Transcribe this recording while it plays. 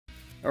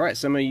Alright,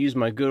 so I'm going to use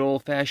my good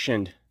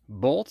old-fashioned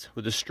bolt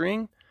with a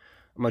string.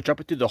 I'm going to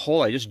drop it through the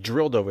hole I just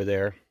drilled over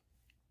there.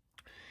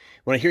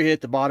 When I hear it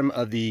hit the bottom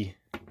of the,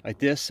 like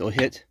this, it'll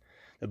hit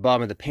the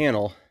bottom of the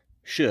panel,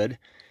 should.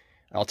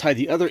 I'll tie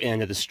the other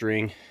end of the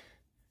string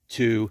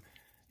to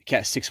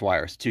Cat 6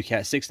 wires, 2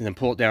 Cat 6, and then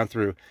pull it down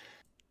through.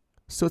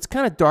 So it's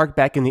kind of dark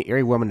back in the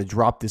area where I'm going to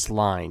drop this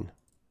line.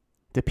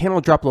 The panel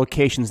drop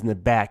location's in the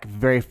back,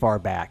 very far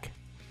back,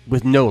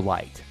 with no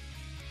light.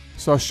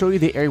 So I'll show you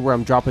the area where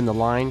I'm dropping the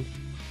line,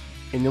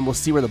 and then we'll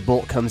see where the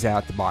bolt comes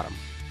out at the bottom.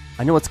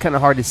 I know it's kind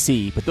of hard to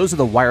see, but those are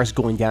the wires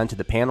going down to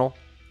the panel.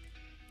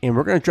 And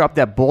we're going to drop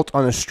that bolt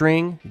on a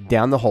string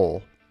down the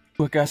hole.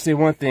 Look, I gotta say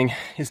one thing,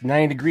 it's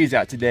 90 degrees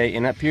out today,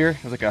 and up here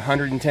it was like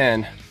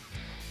 110.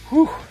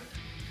 Whew.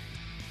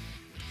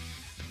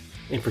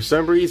 And for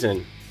some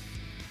reason,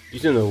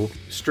 using the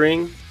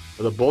string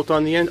with a bolt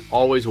on the end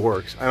always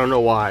works. I don't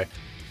know why.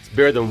 It's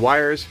better than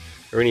wires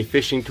or any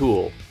fishing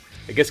tool.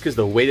 I guess because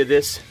the weight of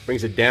this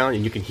brings it down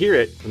and you can hear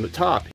it from the top.